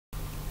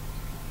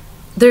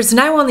There's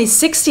now only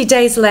 60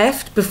 days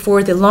left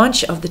before the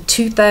launch of the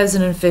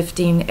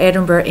 2015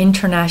 Edinburgh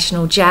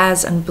International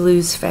Jazz and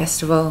Blues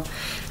Festival,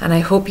 and I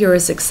hope you're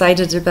as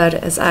excited about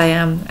it as I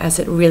am, as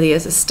it really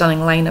is a stunning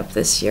lineup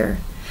this year.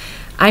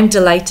 I'm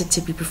delighted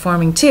to be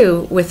performing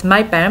too with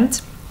my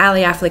band,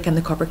 Ali Affleck and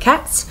the Copper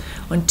Cats,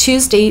 on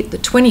Tuesday the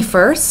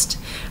 21st,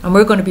 and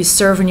we're going to be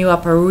serving you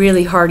up a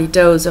really hearty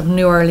dose of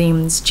New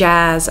Orleans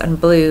jazz and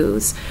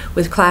blues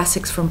with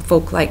classics from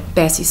folk like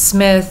Bessie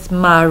Smith,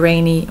 Ma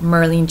Rainey,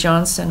 Merlene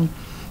Johnson,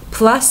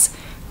 plus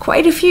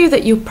quite a few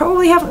that you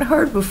probably haven't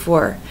heard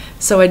before.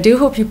 So I do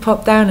hope you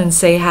pop down and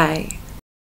say hi.